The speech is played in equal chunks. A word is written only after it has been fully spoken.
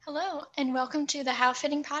Hello, and welcome to the How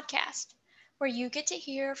Fitting podcast, where you get to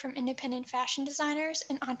hear from independent fashion designers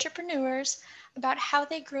and entrepreneurs about how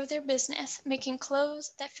they grow their business, making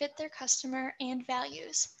clothes that fit their customer and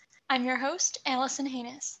values. I'm your host, Allison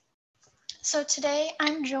Haynes. So today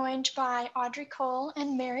I'm joined by Audrey Cole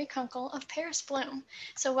and Mary Kunkle of Paris Bloom.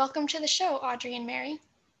 So welcome to the show, Audrey and Mary.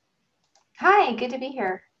 Hi, good to be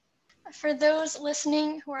here. For those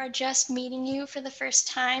listening who are just meeting you for the first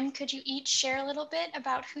time, could you each share a little bit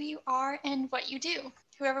about who you are and what you do?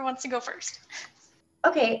 Whoever wants to go first.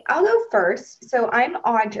 Okay, I'll go first. So I'm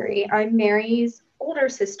Audrey. I'm Mary's older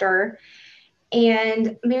sister,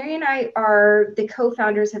 and Mary and I are the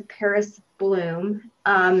co-founders of Paris Bloom.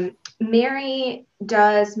 Mary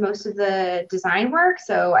does most of the design work,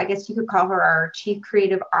 so I guess you could call her our chief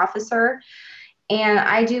creative officer, and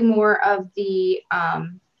I do more of the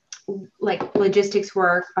logistics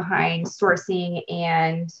work behind sourcing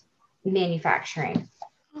and manufacturing.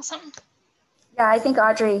 Awesome. Yeah, I think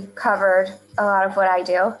Audrey covered a lot of what I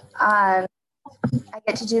do. I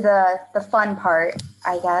get to do the fun part,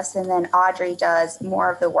 I guess, and then Audrey does more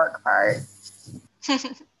of the work part.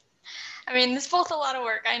 I mean, it's both a lot of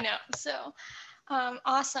work, I know. So,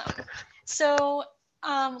 awesome. So,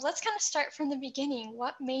 let's kind of start from the beginning.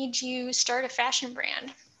 What made you start a fashion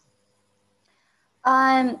brand?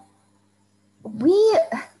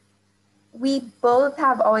 We both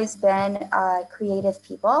have always been creative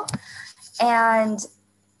people, and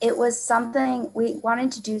it was something we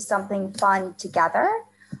wanted to do something fun together.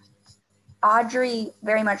 Audrey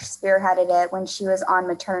very much spearheaded it when she was on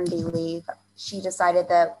maternity leave. She decided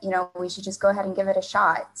that, we should just go ahead and give it a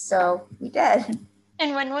shot. So we did.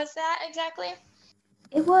 And when was that exactly?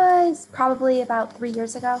 It was probably about 3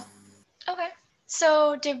 years ago. Okay.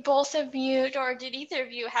 So did both of you, or did either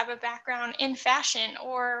of you have a background in fashion,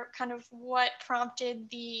 or kind of what prompted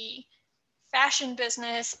the fashion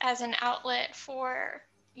business as an outlet for,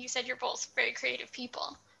 you said you're both very creative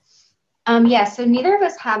people? So neither of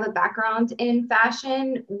us have a background in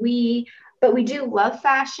fashion. But we do love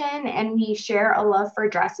fashion, and we share a love for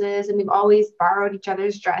dresses, and we've always borrowed each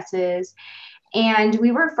other's dresses. And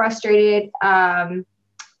we were frustrated,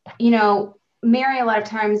 Mary, a lot of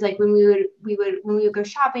times, like when we would go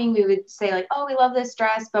shopping, we would say like, oh, we love this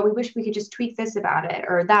dress, but we wish we could just tweak this about it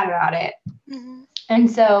or that about it. Mm-hmm.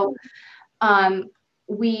 And so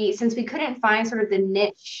since we couldn't find sort of the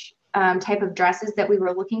niche type of dresses that we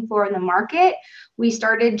were looking for in the market, we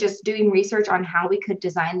started just doing research on how we could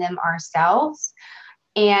design them ourselves.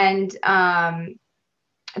 And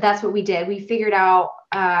that's what we did. We figured out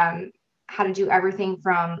how to do everything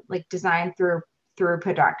from like design through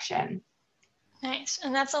production. Nice.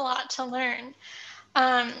 And that's a lot to learn.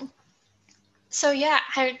 So yeah,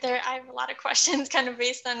 I have a lot of questions kind of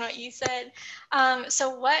based on what you said.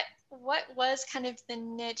 So what was kind of the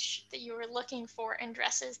niche that you were looking for in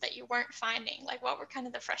dresses that you weren't finding? Like what were kind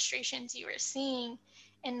of the frustrations you were seeing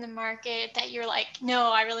in the market that you're like,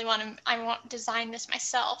 no, I want to design this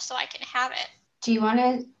myself so I can have it? Do you want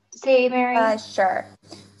to say, Mary? Sure.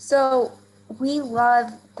 So we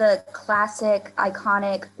love the classic,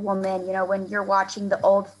 iconic woman, when you're watching the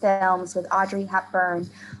old films with Audrey Hepburn,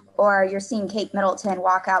 or you're seeing Kate Middleton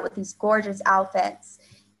walk out with these gorgeous outfits.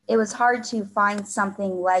 It was hard to find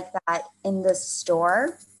something like that in the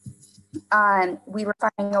store. We were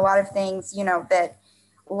finding a lot of things, that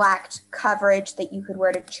lacked coverage that you could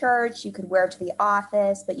wear to church, you could wear to the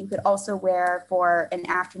office, but you could also wear for an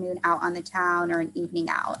afternoon out on the town or an evening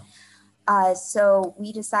out. So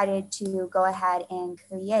we decided to go ahead and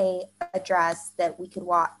create a dress that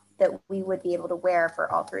we would be able to wear for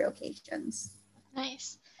all three occasions.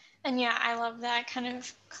 Nice. And yeah, I love that kind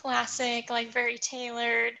of classic, like very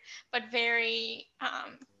tailored, but very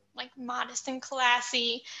like modest and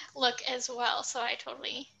classy look as well. So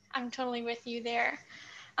I'm totally with you there.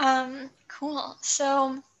 Cool.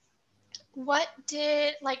 So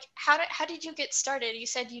how did you get started? You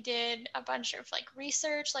said you did a bunch of like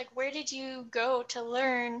research. Like where did you go to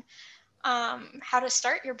learn how to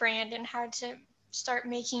start your brand and how to start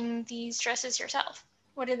making these dresses yourself?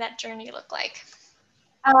 What did that journey look like?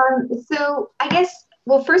 So I guess,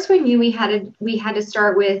 well, first we knew we had to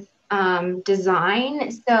start with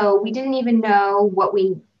design. So we didn't even know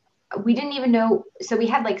so we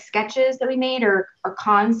had like sketches that we made or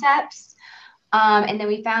concepts. And then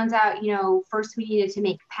we found out, first we needed to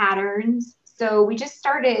make patterns. So we just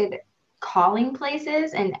started calling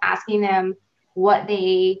places and asking them what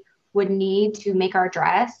they would need to make our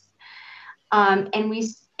dress. And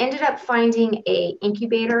we ended up finding a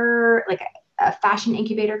incubator, like a fashion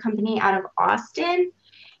incubator company out of Austin.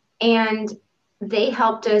 And they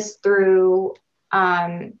helped us through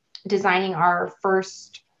designing our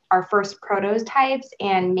first our first prototypes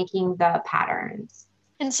and making the patterns.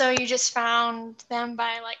 And so you just found them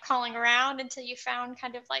by like calling around until you found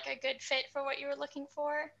kind of like a good fit for what you were looking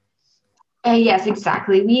for? Yes,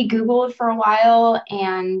 exactly. We Googled for a while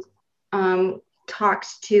and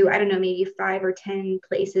talked to, I don't know, maybe 5 or 10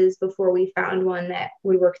 places before we found one that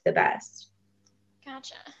would work the best.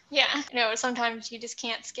 Gotcha. Yeah. Sometimes you just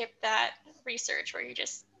can't skip that research where you're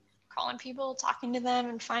just calling people, talking to them,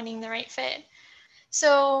 and finding the right fit.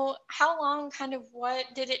 So how long what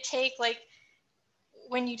did it take, like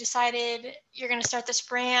when you decided you're going to start this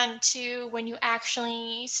brand to when you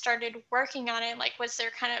actually started working on it? Like, was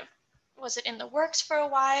it in the works for a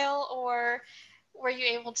while, or were you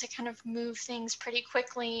able to kind of move things pretty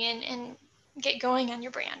quickly and get going on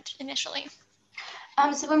your brand initially?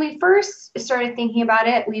 So when we first started thinking about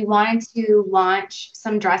it, we wanted to launch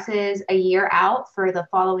some dresses a year out for the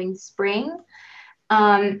following spring.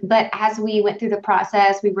 But as we went through the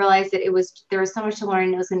process, we realized that there was so much to learn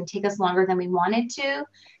and it was going to take us longer than we wanted to.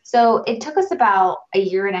 So it took us about a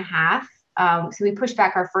year and a half. So we pushed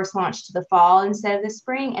back our first launch to the fall instead of the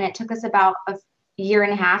spring. And it took us about a year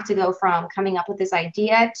and a half to go from coming up with this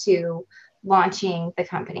idea to launching the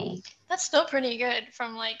company. That's still pretty good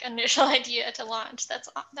from like initial idea to launch.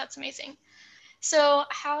 That's amazing. So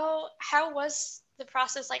how was the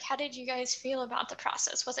process? Like, how did you guys feel about the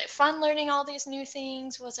process? Was it fun learning all these new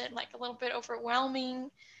things? Was it like a little bit overwhelming?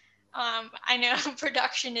 I know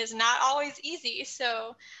production is not always easy.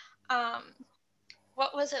 So um,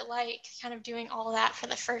 what was it like kind of doing all that for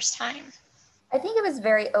the first time? I think it was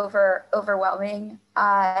very overwhelming.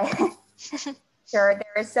 Sure,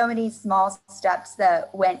 there were so many small steps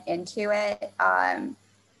that went into it.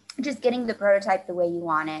 Just getting the prototype the way you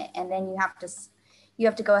want it, and then you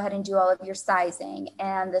have to go ahead and do all of your sizing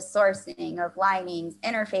and the sourcing of linings,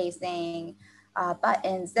 interfacing,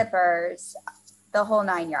 buttons, zippers, the whole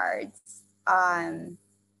 9 yards.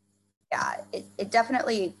 Yeah, it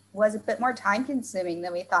definitely was a bit more time consuming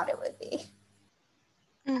than we thought it would be.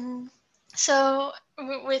 Mm-hmm. So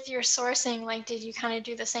with your sourcing, like, did you kind of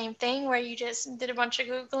do the same thing where you just did a bunch of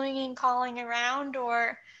Googling and calling around,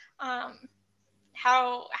 or um,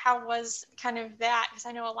 how was kind of that? Because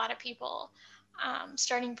I know a lot of people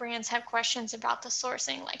starting brands have questions about the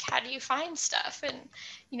sourcing, like how do you find stuff,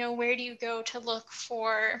 and where do you go to look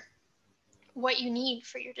for what you need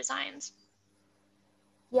for your designs?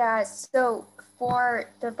 Yeah, so for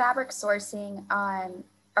the fabric sourcing,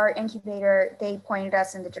 our incubator, they pointed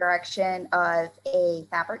us in the direction of a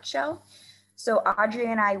fabric show. So Audrey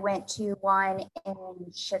and I went to one in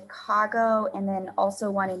Chicago and then also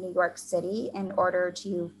one in New York City in order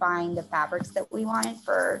to find the fabrics that we wanted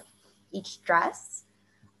for each dress.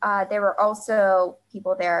 There were also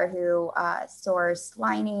people there who sourced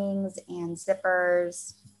linings and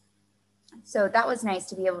zippers. So that was nice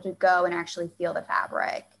to be able to go and actually feel the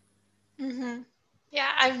fabric. Mm-hmm. Yeah,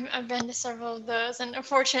 I've been to several of those, and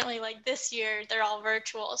unfortunately, like this year, they're all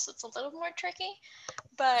virtual, so it's a little more tricky.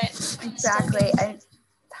 But Exactly. It's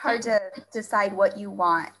hard to decide what you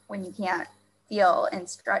want when you can't feel and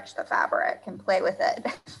stretch the fabric and play with it.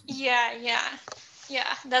 Yeah.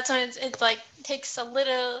 That's when it's like takes a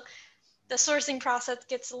little. The sourcing process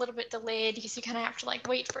gets a little bit delayed because you kind of have to like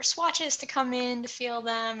wait for swatches to come in to feel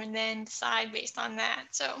them and then decide based on that.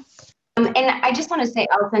 So And I just want to say,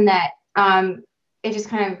 Alton, that it just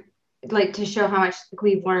kind of like to show how much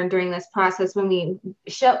we've learned during this process. When we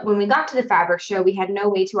got to the fabric show, we had no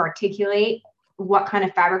way to articulate what kind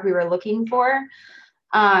of fabric we were looking for.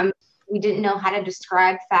 We didn't know how to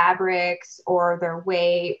describe fabrics or their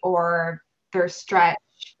weight or their stretch.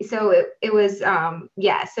 So it was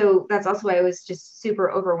yeah, so that's also why it was just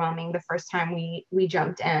super overwhelming the first time we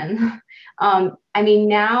jumped in. I mean,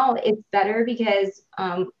 now it's better because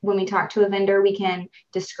when we talk to a vendor, we can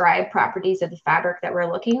describe properties of the fabric that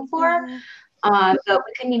we're looking for. mm-hmm. But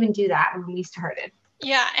we couldn't even do that when we started.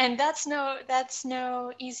 Yeah, and that's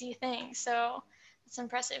no easy thing. So it's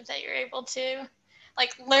impressive that you're able to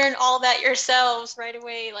like learn all that yourselves right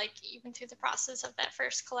away, like even through the process of that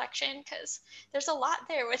first collection, because there's a lot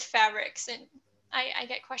there with fabrics, and I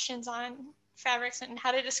get questions on fabrics and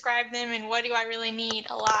how to describe them and what do I really need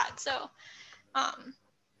a lot. So um,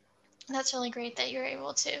 that's really great that you're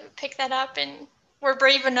able to pick that up and were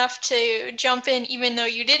brave enough to jump in even though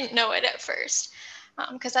you didn't know it at first,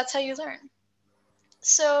 because that's how you learn.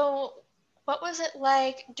 So what was it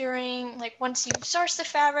like during, like, once you sourced the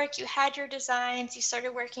fabric, you had your designs, you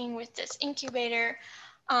started working with this incubator,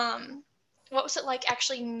 um, what was it like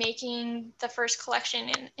actually making the first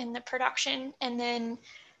collection in the production, and then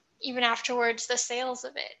even afterwards the sales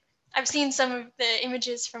of it? I've seen some of the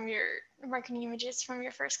images from your marketing images from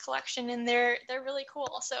your first collection, and they're really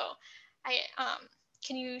cool. So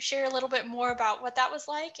can you share a little bit more about what that was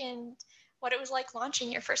like and what it was like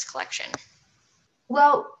launching your first collection?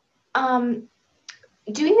 Well, doing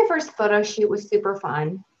the first photo shoot was super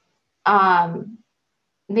fun.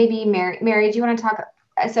 Maybe Mary, do you want to talk?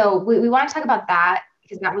 So we want to talk about that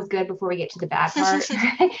because that was good before we get to the bad part.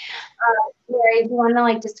 Mary, do you want to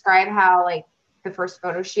like describe how like the first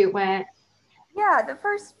photo shoot went? Yeah, the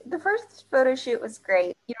first photo shoot was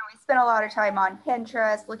great. We spent a lot of time on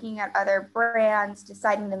Pinterest, looking at other brands,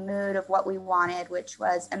 deciding the mood of what we wanted, which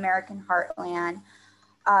was American Heartland.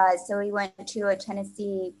 So we went to a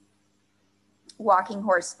Tennessee walking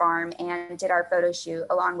horse farm and did our photo shoot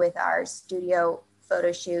along with our studio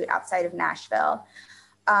photo shoot outside of Nashville.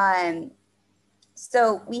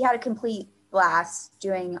 So we had a complete blast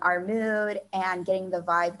doing our mood and getting the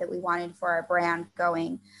vibe that we wanted for our brand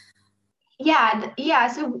going. Yeah.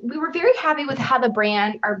 So we were very happy with how our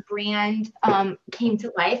brand came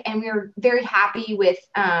to life, and we were very happy with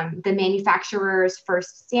the manufacturer's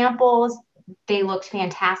first samples. They looked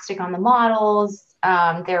fantastic on the models.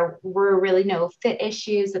 There were really no fit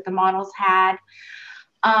issues that the models had.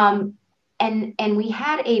 And we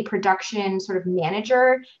had a production sort of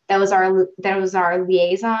manager that was our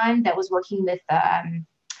liaison that was working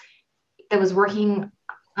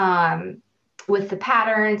with the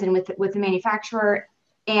patterns and with the manufacturer.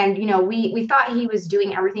 And we thought he was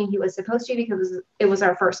doing everything he was supposed to because it was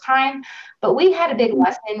our first time. But we had a big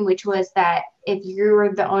lesson, which was that if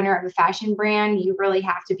you're the owner of a fashion brand, you really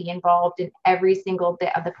have to be involved in every single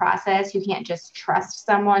bit of the process. You can't just trust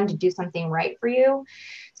someone to do something right for you.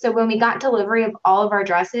 So when we got delivery of all of our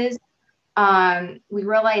dresses, we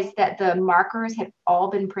realized that the markers had all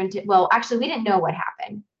been printed. Well, actually, we didn't know what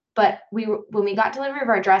happened. But when we got delivery of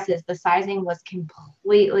our dresses, the sizing was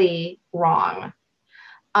completely wrong.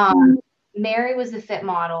 Mary was the fit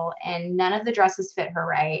model, and none of the dresses fit her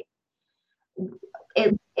right.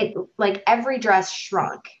 It like every dress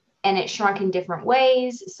shrunk, and it shrunk in different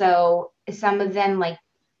ways. So some of them, like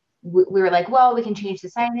we were like, well, we can change the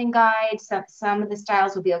sizing guide. Some of the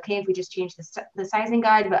styles would be okay if we just change the sizing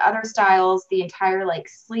guide, but other styles, the entire like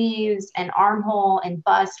sleeves and armhole and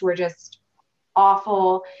bust were just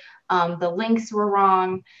awful. The links were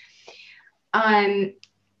wrong.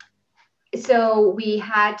 So we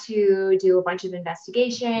had to do a bunch of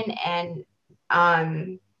investigation, and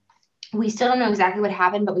we still don't know exactly what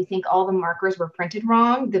happened, but we think all the markers were printed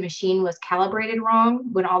wrong. The machine was calibrated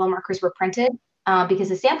wrong when all the markers were printed, because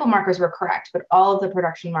the sample markers were correct, but all of the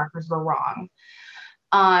production markers were wrong.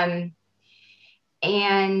 And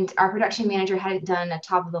our production manager hadn't done a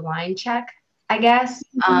top of the line check, I guess.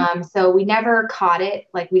 So we never caught it.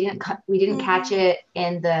 Like we didn't catch it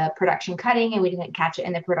in the production cutting, and we didn't catch it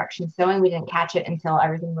in the production sewing. We didn't catch it until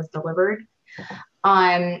everything was delivered.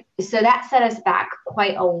 So that set us back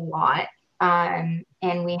quite a lot. And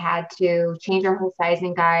we had to change our whole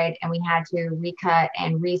sizing guide, and we had to recut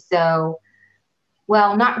and resew.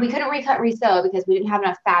 Well, we couldn't recut, resew because we didn't have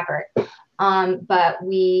enough fabric. But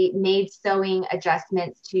we made sewing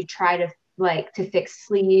adjustments to try to fix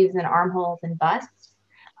sleeves and armholes and busts.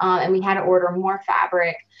 And we had to order more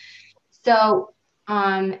fabric. So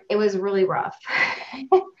it was really rough.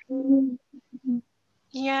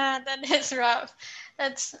 Yeah, that is rough.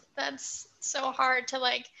 That's so hard to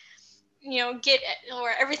get it,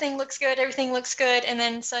 or everything looks good, and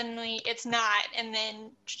then suddenly it's not, and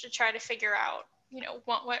then to try to figure out,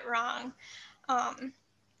 what went wrong.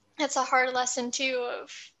 It's a hard lesson too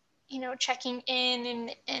of, checking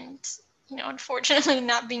in and unfortunately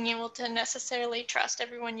not being able to necessarily trust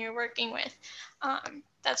everyone you're working with.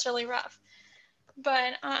 That's really rough.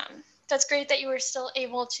 But that's great that you were still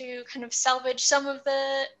able to kind of salvage some of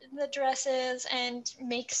the dresses and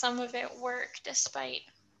make some of it work despite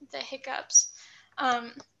the hiccups.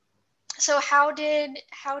 So how did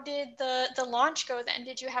the launch go then?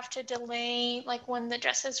 Did you have to delay like when the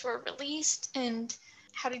dresses were released, and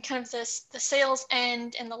how did kind of the sales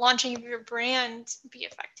end and the launching of your brand be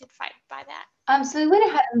affected by that? So we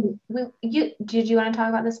went ahead and did you want to talk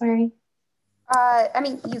about this, Mary? I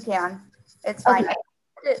mean, you can. It's fine. Okay.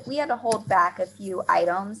 We had to hold back a few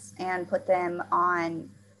items and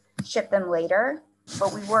ship them later,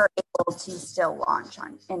 but we were able to still launch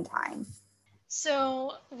in time.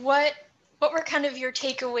 So what were kind of your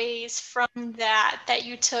takeaways from that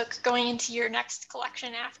you took going into your next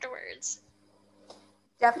collection afterwards?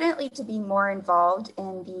 Definitely to be more involved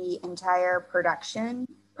in the entire production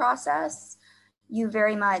process. You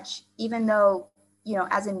very much, even though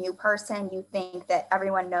as a new person, you think that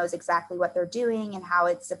everyone knows exactly what they're doing and how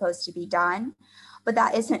it's supposed to be done, but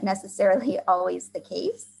that isn't necessarily always the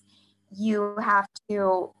case. You have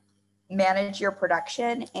to manage your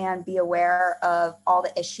production and be aware of all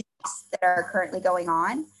the issues that are currently going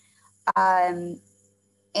on,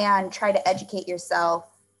 and try to educate yourself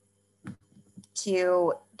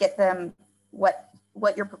to get them what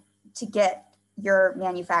you're to get your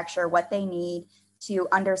manufacturer what they need to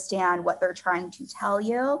understand what they're trying to tell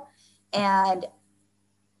you, and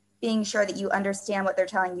being sure that you understand what they're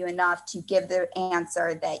telling you enough to give the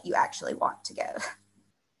answer that you actually want to give.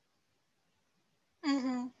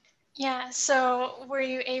 Mm-hmm. Yeah, so were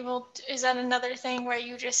you able to, is that another thing where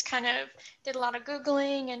you just kind of did a lot of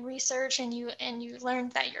Googling and research and you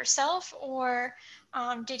learned that yourself, or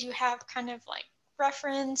did you have kind of like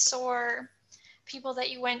reference or people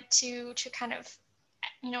that you went to kind of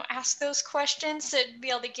ask those questions to be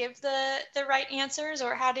able to give the right answers,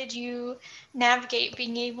 or how did you navigate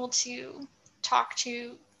being able to talk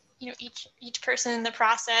to each person in the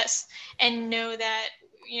process and know that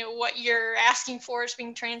what you're asking for is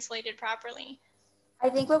being translated properly? I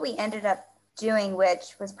think what we ended up doing,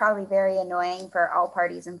 which was probably very annoying for all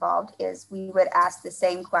parties involved, is we would ask the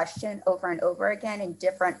same question over and over again in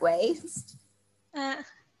different ways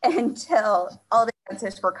until all the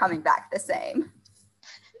answers were coming back the same.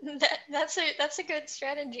 That's a good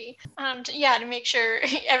strategy. To make sure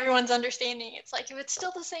everyone's understanding. It's like if it's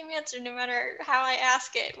still the same answer, no matter how I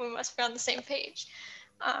ask it, we must be on the same page.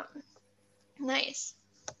 Nice.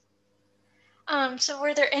 So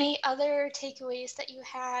were there any other takeaways that you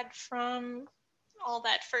had from all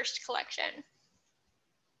that first collection?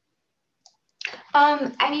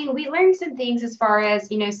 We learned some things as far as,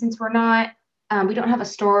 since we're not, we don't have a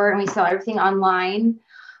store and we sell everything online.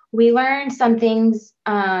 We learned some things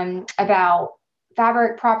about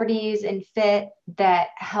fabric properties and fit that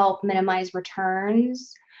help minimize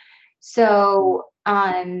returns. So,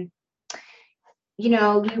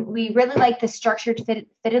 we really like the structured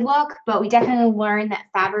fitted look, but we definitely learned that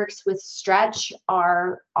fabrics with stretch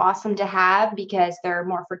are awesome to have because they're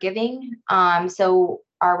more forgiving. So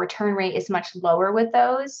our return rate is much lower with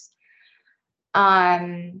those.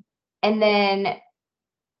 And then,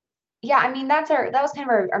 that was kind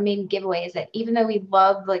of our main giveaway, is that even though we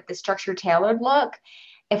love like the structured tailored look,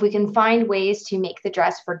 if we can find ways to make the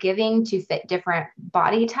dress forgiving to fit different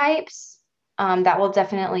body types, that will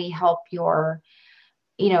definitely help your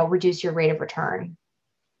reduce your rate of return.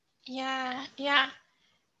 Yeah.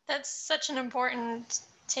 That's such an important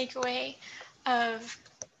takeaway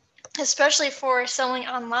especially for selling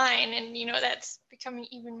online. And, that's becoming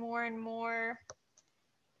even more and more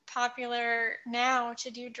popular now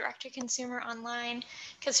to do direct to consumer online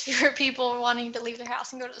because fewer people are wanting to leave their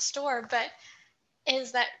house and go to the store. But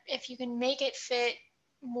is that if you can make it fit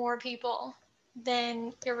more people,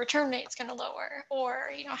 then your return rate is going to lower.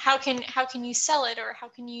 Or how can you sell it, or how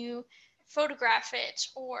can you photograph it,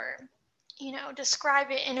 or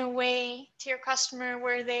describe it in a way to your customer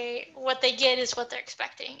where what they get is what they're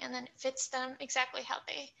expecting, and then it fits them exactly how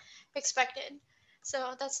they expected.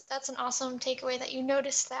 So that's an awesome takeaway that you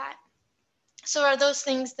noticed that. So are those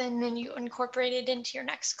things then you incorporated into your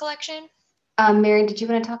next collection? Mary, did you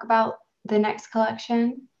want to talk about the next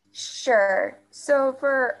collection? Sure. So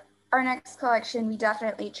for our next collection, we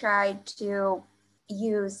definitely tried to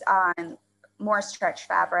use more stretch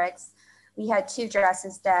fabrics. We had 2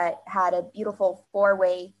 dresses that had a beautiful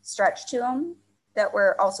 4-way stretch to them that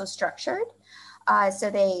were also structured. So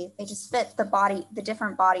they just fit the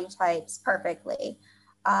different body types perfectly.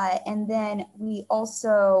 And then we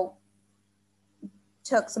also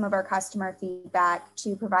took some of our customer feedback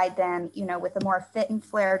to provide them, with a more fit and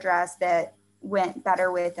flare dress that went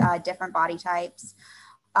better with different body types,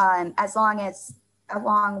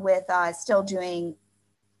 along with still doing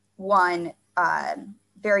one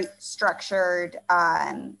very structured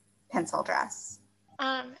pencil dress.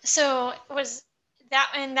 So was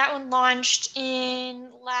that one launched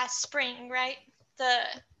in last spring, right?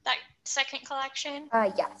 That second collection?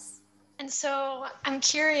 Yes. And so I'm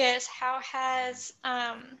curious, how has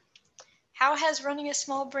running a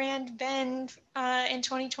small brand been in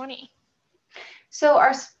 2020? So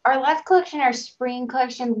our last collection, our spring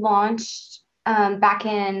collection, launched back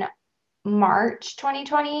in March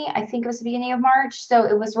 2020. I think it was the beginning of March. So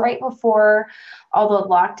it was right before all the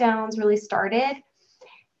lockdowns really started.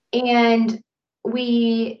 And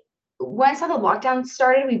once all the lockdowns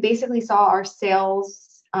started, we basically saw our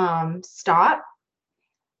sales stop.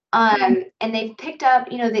 And they've picked up,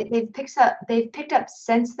 they've picked up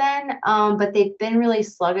since then, but they've been really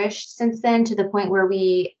sluggish since then, to the point where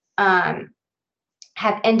we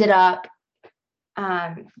have ended up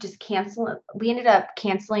just cancel. We ended up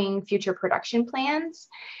canceling future production plans,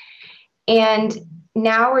 and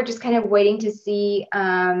now we're just kind of waiting to see.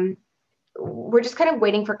 We're just kind of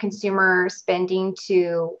waiting for consumer spending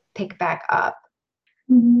to pick back up.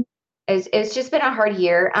 Mm-hmm. It's just been a hard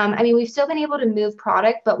year. I mean, we've still been able to move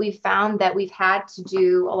product, but we've found that we've had to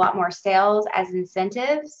do a lot more sales as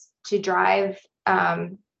incentives to drive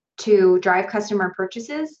customer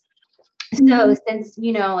purchases. Mm-hmm. So since,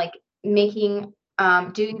 like making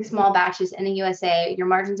doing small batches in the USA, your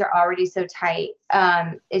margins are already so tight.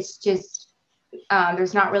 It's just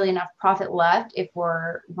there's not really enough profit left if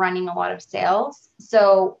we're running a lot of sales.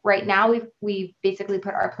 So right now we've basically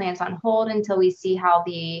put our plans on hold until we see how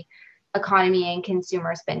the economy and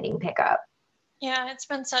consumer spending pick up. Yeah, it's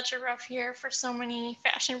been such a rough year for so many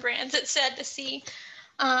fashion brands. It's sad to see.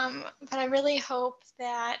 But I really hope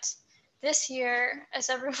that this year, as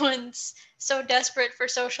everyone's so desperate for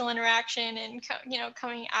social interaction and,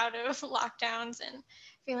 coming out of lockdowns and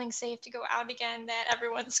feeling safe to go out again, that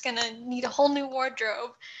everyone's going to need a whole new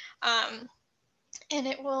wardrobe. And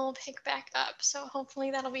it will pick back up. So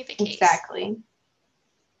hopefully that'll be the case. Exactly.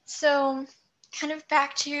 So kind of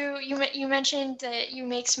back to, you mentioned that you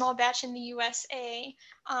make small batch in the USA.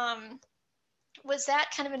 Was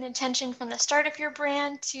that kind of an intention from the start of your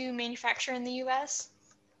brand to manufacture in the US?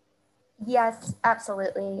 Yes,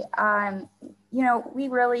 absolutely. We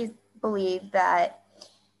really believe that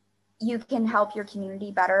you can help your community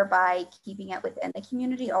better by keeping it within the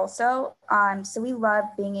community also. So we love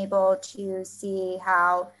being able to see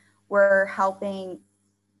how we're helping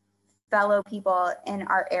fellow people in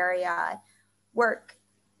our area work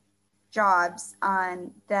jobs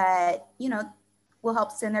that, will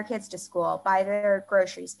help send their kids to school, buy their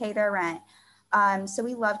groceries, pay their rent. So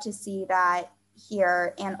we love to see that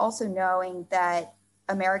here, and also knowing that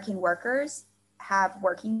American workers have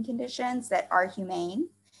working conditions that are humane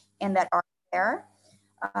and that are fair.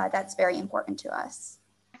 That's very important to us.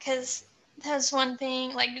 Because that's one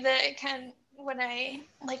thing, like the kind of what I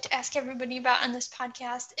like to ask everybody about on this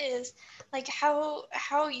podcast is like how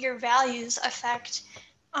your values affect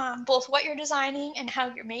both what you're designing and how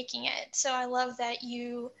you're making it. So I love that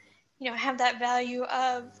you have that value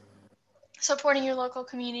of supporting your local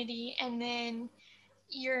community, and then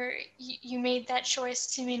you made that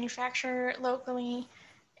choice to manufacture locally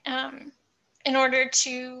in order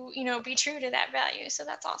to be true to that value. So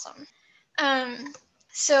that's awesome.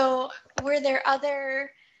 So were there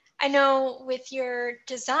other, I know with your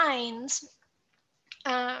designs,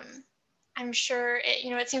 I'm sure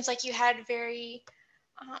it seems like you had very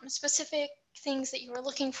specific things that you were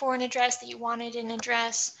looking for in a dress, that you wanted in a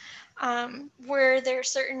dress. Were there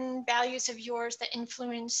certain values of yours that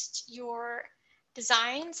influenced your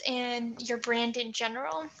designs and your brand in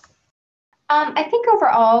general? I think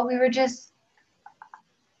overall we were just,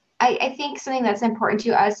 I think something that's important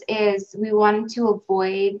to us is we wanted to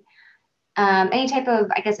avoid any type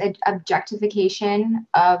of, I guess, objectification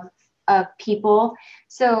of people.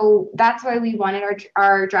 So that's why we wanted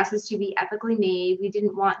our dresses to be ethically made. We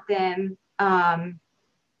didn't want them,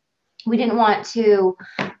 we didn't want to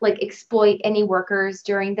like exploit any workers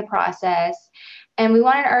during the process. And we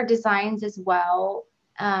wanted our designs as well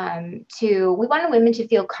we wanted women to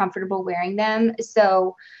feel comfortable wearing them.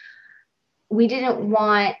 So we didn't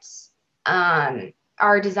want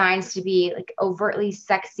our designs to be like overtly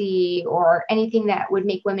sexy or anything that would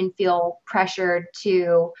make women feel pressured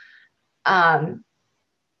to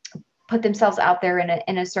put themselves out there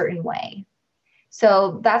in a certain way.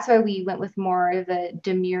 So that's why we went with more of a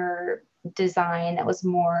demure design that was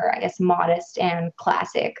more, I guess, modest and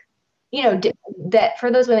classic. That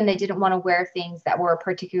for those women that didn't want to wear things that were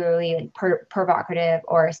particularly like, provocative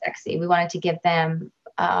or sexy, we wanted to give them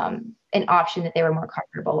an option that they were more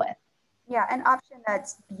comfortable with. Yeah, an option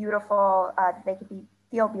that's beautiful, they could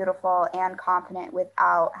feel beautiful and confident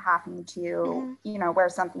without having to, wear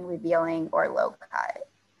something revealing or low cut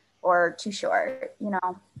or too short,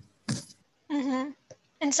 Mm-hmm.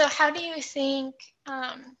 And so how do you think,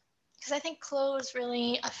 because I think clothes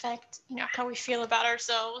really affect, how we feel about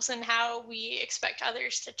ourselves and how we expect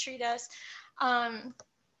others to treat us, and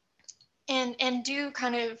do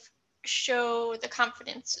kind of show the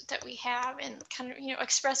confidence that we have and kind of,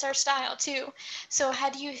 express our style too. So how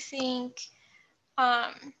do you think,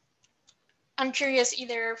 I'm curious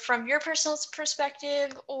either from your personal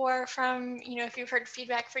perspective or from, if you've heard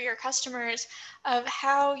feedback for your customers of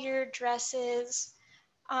how your dresses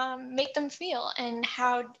make them feel and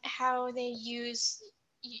how they use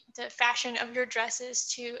the fashion of your dresses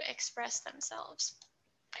to express themselves.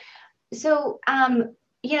 So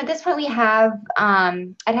At this point we have,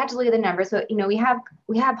 I'd have to look at the numbers, but we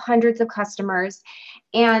have hundreds of customers,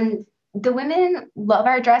 and the women love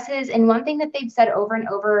our dresses. And one thing that they've said over and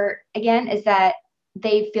over again is that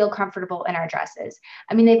they feel comfortable in our dresses.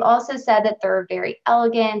 I mean, they've also said that they're very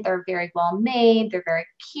elegant, they're very well made, they're very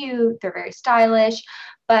cute, they're very stylish.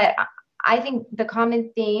 But I think the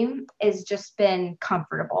common theme has just been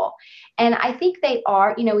comfortable. And I think they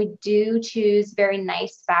are, we do choose very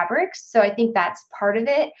nice fabrics. So I think that's part of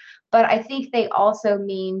it. But I think they also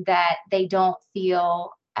mean that they don't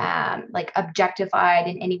feel like objectified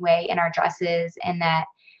in any way in our dresses, and that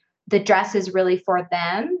the dress is really for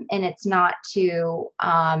them and it's not to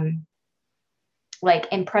like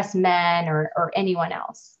impress men or anyone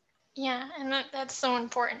else. Yeah, and that's so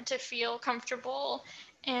important to feel comfortable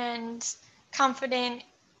and confident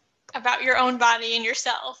about your own body and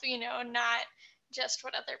yourself, not just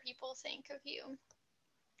what other people think of you.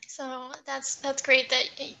 So that's great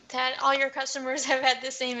that all your customers have had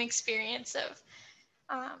the same experience of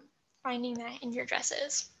finding that in your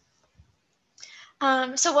dresses.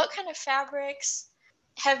 So what kind of fabrics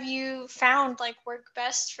have you found like work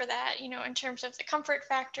best for that, in terms of the comfort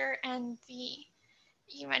factor and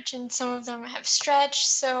you mentioned some of them have stretch.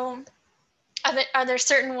 So are there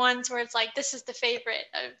certain ones where it's like, this is the favorite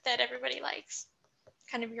that everybody likes?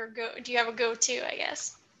 Kind of do you have a go-to, I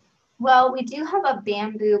guess? Well, we do have a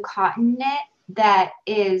bamboo cotton knit that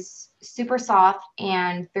is super soft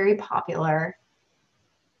and very popular.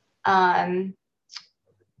 Um,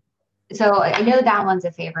 so I know that one's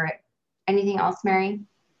a favorite. Anything else, Mary?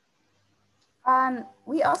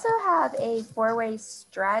 We also have a 4-way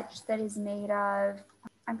stretch that is made of,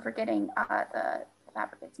 I'm forgetting the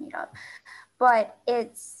fabric it's made of, but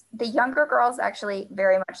it's the younger girls actually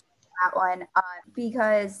very much like that one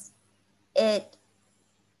because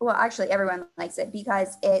actually everyone likes it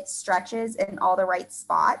because it stretches in all the right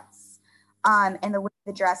spots. And the way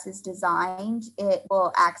the dress is designed, it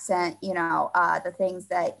will accent, the things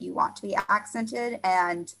that you want to be accented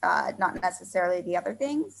and not necessarily the other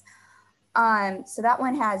things. So that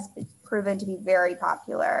one has proven to be very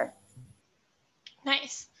popular.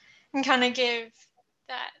 Nice. And kind of give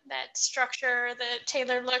that structure, the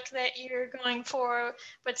tailored look that you're going for,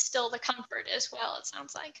 but still the comfort as well, it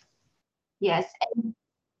sounds like. Yes. And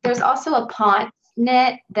there's also a pont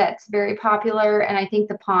knit that's very popular, and I think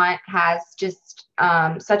the pont has just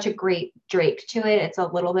such a great drape to it. It's a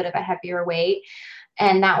little bit of a heavier weight,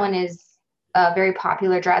 and that one is a very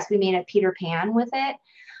popular dress. We made a Peter Pan with it,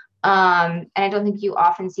 and I don't think you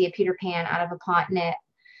often see a Peter Pan out of a pont knit.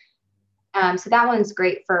 So that one's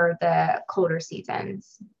great for the colder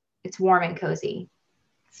seasons. It's warm and cozy.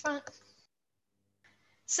 Fun.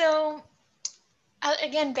 So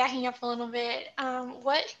again, backing up a little bit,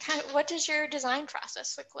 what does your design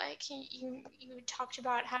process look like? You talked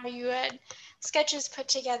about how you had sketches put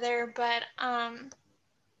together, but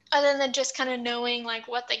other than just kind of knowing like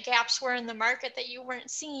what the gaps were in the market that you weren't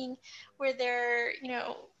seeing, were there,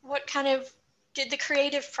 what kind of did the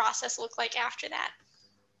creative process look like after that?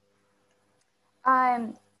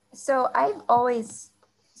 So I've always,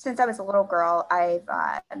 since I was a little girl, I've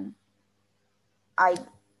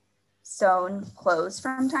sewn clothes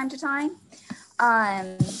from time to time.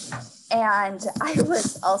 And I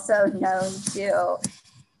was also known to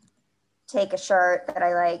take a shirt that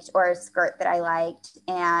I liked or a skirt that I liked,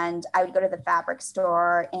 and I would go to the fabric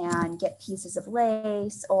store and get pieces of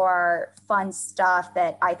lace or fun stuff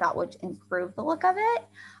that I thought would improve the look of it.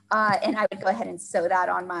 And I would go ahead and sew that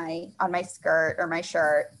on my skirt or my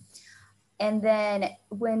shirt. And then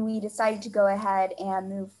when we decided to go ahead and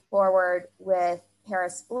move forward with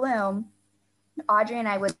Paris Bloom, Audrey and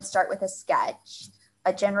I would start with a sketch,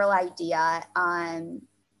 a general idea, and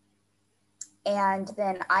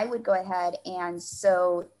then I would go ahead and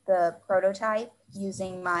sew the prototype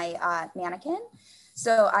using my mannequin.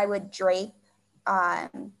 So I would drape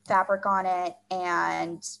fabric on it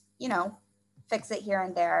and, fix it here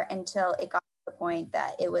and there until it got to the point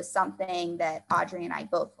that it was something that Audrey and I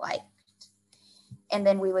both liked. And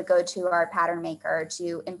then we would go to our pattern maker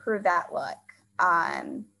to improve that look.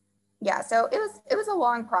 So it was a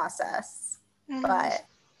long process, but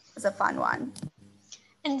it was a fun one.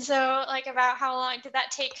 And so, like, about how long did that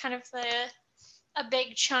take? Kind of a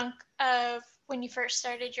big chunk of when you first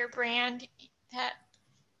started your brand, that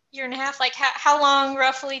year and a half. Like, how long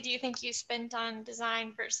roughly do you think you spent on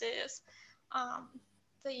design versus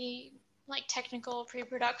the like technical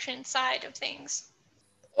pre-production side of things?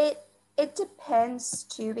 It depends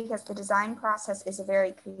too, because the design process is a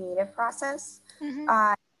very creative process.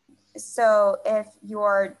 So if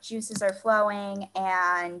your juices are flowing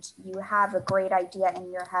and you have a great idea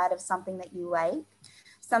in your head of something that you like,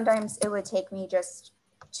 sometimes it would take me just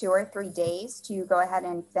 2 or 3 days to go ahead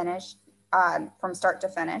and finish from start to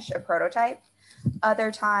finish a prototype.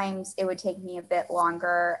 Other times it would take me a bit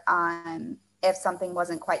longer. If something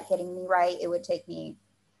wasn't quite hitting me right, it would take me,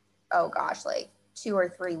 oh gosh, like 2 or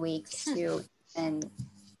 3 weeks to even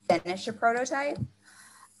finish a prototype.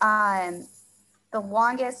 The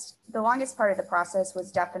longest part of the process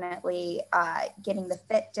was definitely getting the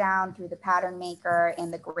fit down through the pattern maker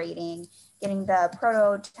and the grading, getting the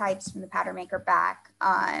prototypes from the pattern maker back,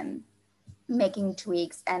 making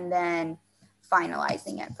tweaks, and then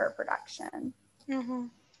finalizing it for production. Mm-hmm.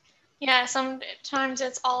 Yeah, sometimes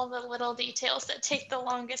it's all the little details that take the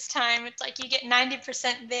longest time. It's like you get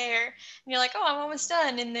 90% there, and you're like, oh, I'm almost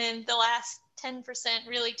done. And then the last 10%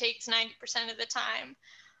 really takes 90% of the time.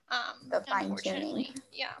 The fine Unfortunately. tuning.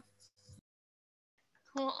 Yeah.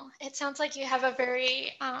 Cool. It sounds like you have a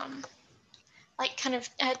very like kind of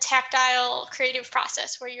a tactile creative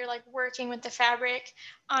process where you're like working with the fabric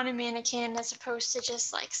on a mannequin as opposed to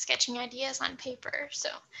just like sketching ideas on paper. So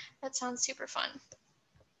that sounds super fun.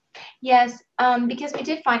 Yes, because we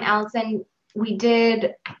did find, Allison, we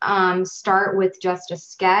did start with just a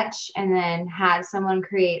sketch and then had someone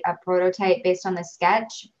create a prototype based on the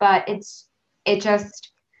sketch, but it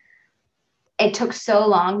took so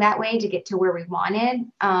long that way to get to where we wanted,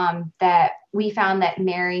 that we found that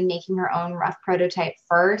Mary making her own rough prototype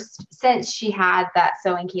first, since she had that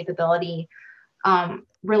sewing capability,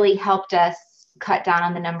 really helped us cut down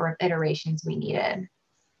on the number of iterations we needed.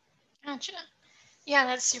 Gotcha. Yeah,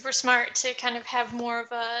 that's super smart to kind of have more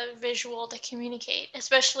of a visual to communicate,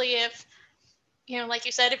 especially if, like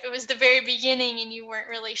you said, if it was the very beginning and you weren't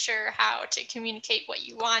really sure how to communicate what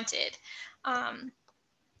you wanted.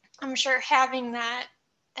 I'm sure having that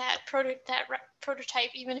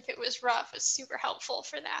prototype, even if it was rough, was super helpful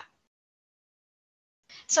for that.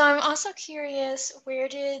 So I'm also curious, where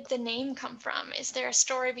did the name come from? Is there a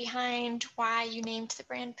story behind why you named the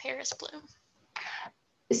brand Paris Bloom?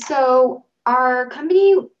 So our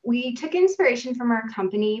company, we took inspiration from our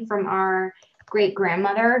company, from our great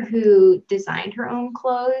grandmother who designed her own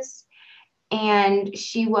clothes, and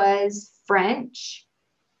she was French.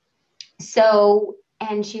 So,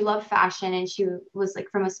 and she loved fashion, and she was like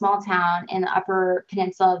from a small town in the Upper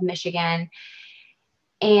Peninsula of Michigan.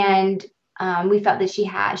 And we felt that she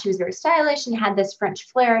was very stylish and had this French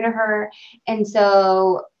flair to her. And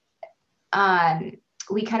so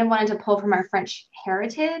we kind of wanted to pull from our French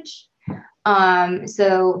heritage.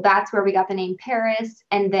 So that's where we got the name Paris.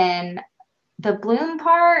 And then the bloom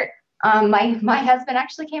part, my husband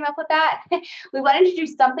actually came up with that. We wanted to do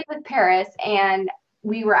something with Paris, and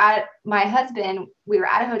we were at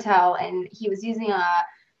a hotel, and he was using a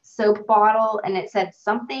soap bottle, and it said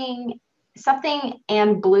something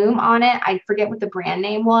and Bloom on it. I forget what the brand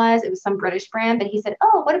name was. It was some British brand, but he said,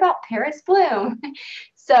 oh, what about Paris Bloom?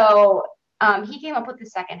 So he came up with the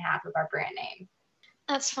second half of our brand name.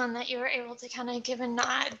 That's fun that you were able to kind of give a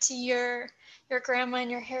nod to your grandma and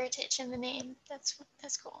your heritage in the name. That's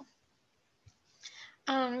cool.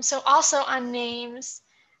 So also on names,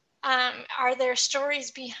 are there stories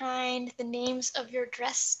behind the names of your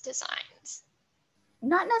dress designs?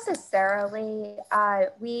 Not necessarily.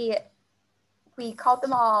 We called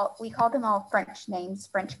them all French names,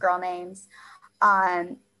 French girl names,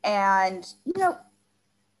 and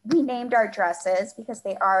we named our dresses because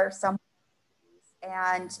they are some,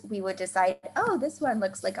 and we would decide, oh, this one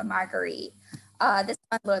looks like a Marguerite, this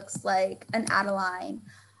one looks like an Adeline.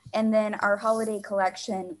 And then our holiday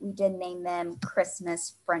collection, we did name them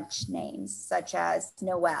Christmas French names, such as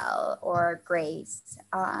Noel or Grace.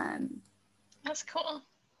 That's cool.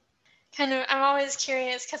 I'm always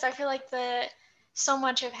curious because I feel like so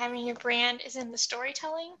much of having a brand is in the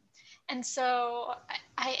storytelling. And so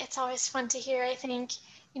it's always fun to hear, I think,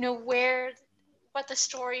 what the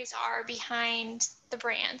stories are behind the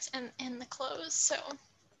brands and the clothes. So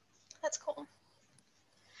that's cool.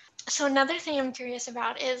 So another thing I'm curious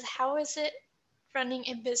about is, how is it running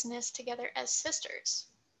a business together as sisters?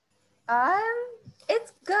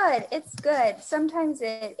 It's good. It's good. Sometimes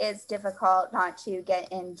it is difficult not to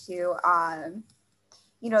get into,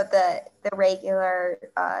 the regular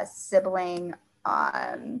sibling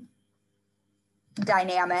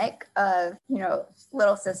dynamic of,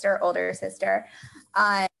 little sister, older sister.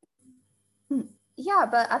 Yeah,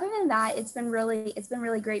 but other than that, it's been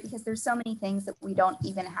really great because there's so many things that we don't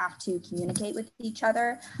even have to communicate with each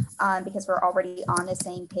other, because we're already on the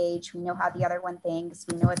same page. We know how the other one thinks.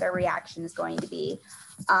 We know what their reaction is going to be.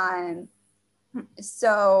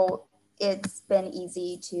 So it's been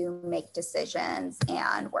easy to make decisions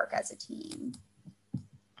and work as a team.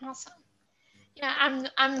 Awesome. Yeah,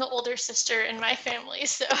 I'm the older sister in my family,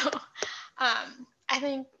 so I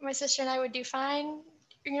think my sister and I would do fine,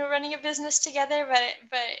 running a business together.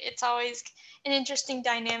 But it's always an interesting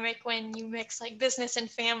dynamic when you mix like business and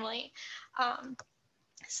family. Um,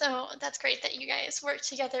 so that's great that you guys work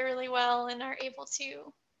together really well and are able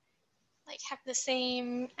to like have the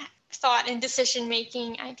same thought and decision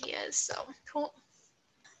making ideas. So cool.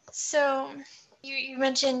 So you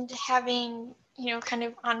mentioned having, kind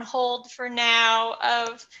of on hold for now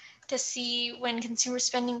of to see when consumer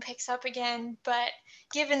spending picks up again. But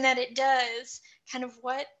given that it does, kind of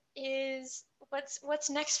what's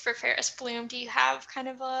next for Ferris Bloom? Do you have kind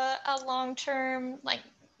of a long-term like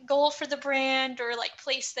goal for the brand or like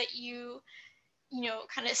place that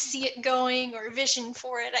kind of see it going or vision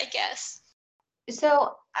for it, I guess?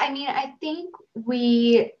 So, I mean, I think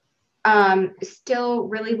we still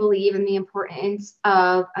really believe in the importance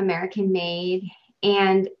of American made,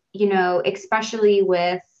 and, especially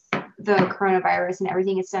with the coronavirus and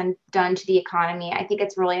everything it's done to the economy. I think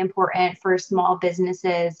it's really important for small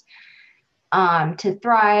businesses to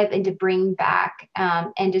thrive and to bring back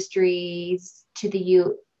industries to the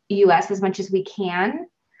U.S. as much as we can.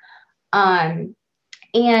 Um,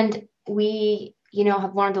 and we,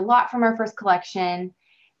 have learned a lot from our first collection,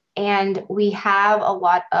 and we have a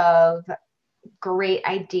lot of great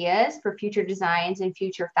ideas for future designs and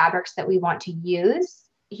future fabrics that we want to use.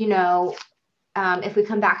 If we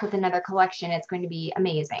come back with another collection, it's going to be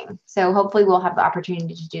amazing. So hopefully we'll have the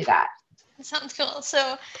opportunity to do that. That sounds cool.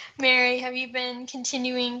 So, Mary, have you been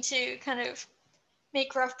continuing to kind of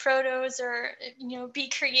make rough protos or, be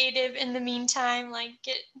creative in the meantime, like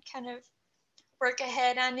get kind of work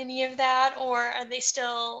ahead on any of that, or are they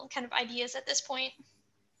still kind of ideas at this point?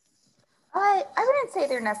 I wouldn't say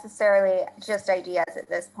they're necessarily just ideas at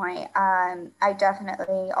this point. I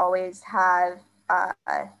definitely always have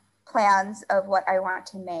plans of what I want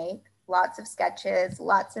to make, lots of sketches,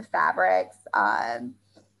 lots of fabrics.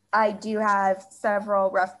 I do have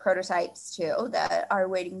several rough prototypes too that are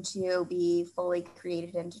waiting to be fully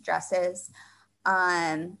created into dresses.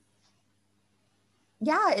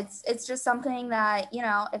 Yeah, it's just something that,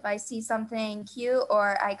 if I see something cute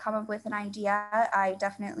or I come up with an idea, I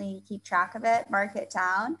definitely keep track of it, mark it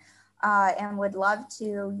down, and would love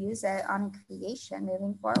to use it on a creation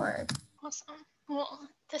moving forward. Awesome. Well,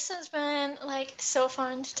 this has been like so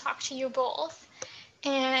fun to talk to you both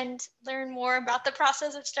and learn more about the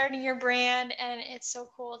process of starting your brand. And it's so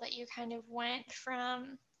cool that you kind of went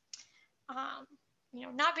from um,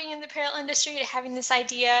 not being in the apparel industry to having this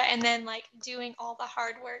idea and then like doing all the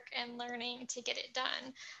hard work and learning to get it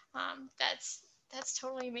done. That's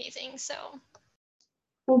totally amazing. So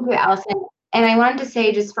Thank you, Allison. And I wanted to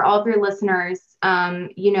say, just for all of your listeners,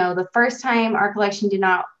 the first time our collection did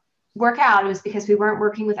not work out, it was because we weren't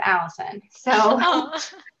working with Allison. So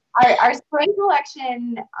our spring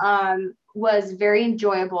collection was very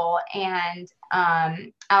enjoyable, and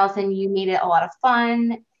Allison, you made it a lot of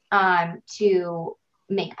fun to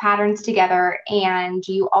make patterns together, and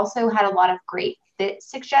you also had a lot of great fit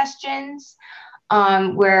suggestions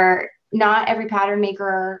where not every pattern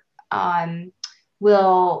maker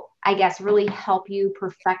will, I guess, really help you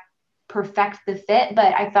perfect the fit,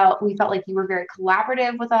 but we felt like you were very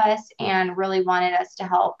collaborative with us and really wanted us to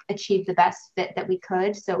help achieve the best fit that we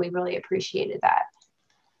could. So we really appreciated that.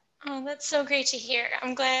 Oh, that's so great to hear.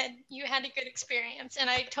 I'm glad you had a good experience. And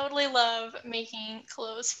I totally love making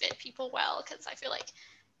clothes fit people well because I feel like,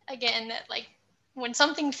 again, that like when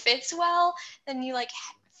something fits well, then you like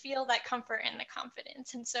feel that comfort and the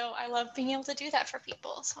confidence. And so I love being able to do that for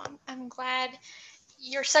people. So I'm glad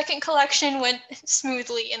your second collection went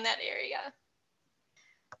smoothly in that area.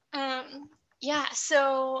 Yeah,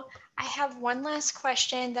 so I have one last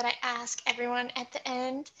question that I ask everyone at the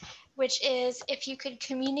end, which is if you could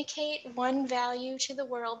communicate one value to the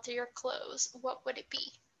world through your clothes, what would it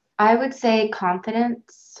be? I would say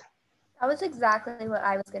confidence. That was exactly what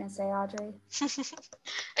I was going to say, Audrey.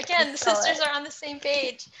 Again, the sisters are on the same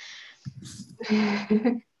page.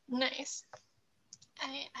 Nice.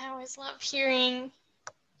 I always love hearing,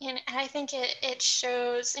 and I think it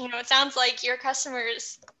shows, it sounds like your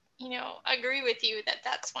customers, agree with you that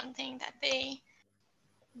that's one thing that they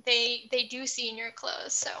do see in your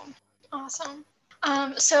clothes. So awesome.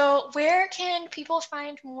 So where can people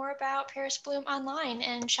find more about Paris Bloom online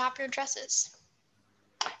and shop your dresses?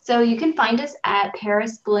 So you can find us at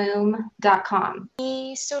parisbloom.com.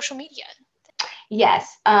 Any social media?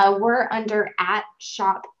 Yes, we're under at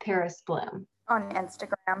Shop Paris Bloom on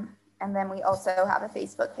Instagram, and then we also have a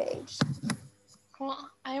Facebook page. Cool.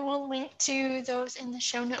 I will link to those in the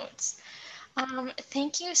show notes.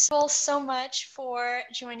 Thank you so much for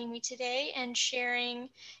joining me today and sharing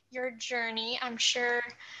your journey. I'm sure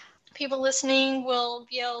people listening will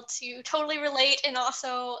be able to totally relate and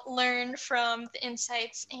also learn from the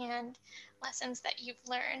insights and lessons that you've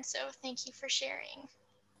learned. So thank you for sharing.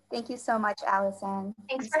 Thank you so much, Allison.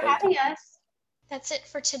 Thanks It's for great having talking. us. That's it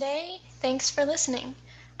for today. Thanks for listening.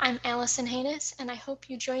 I'm Allison Haynes, and I hope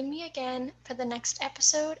you join me again for the next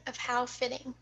episode of How Fitting.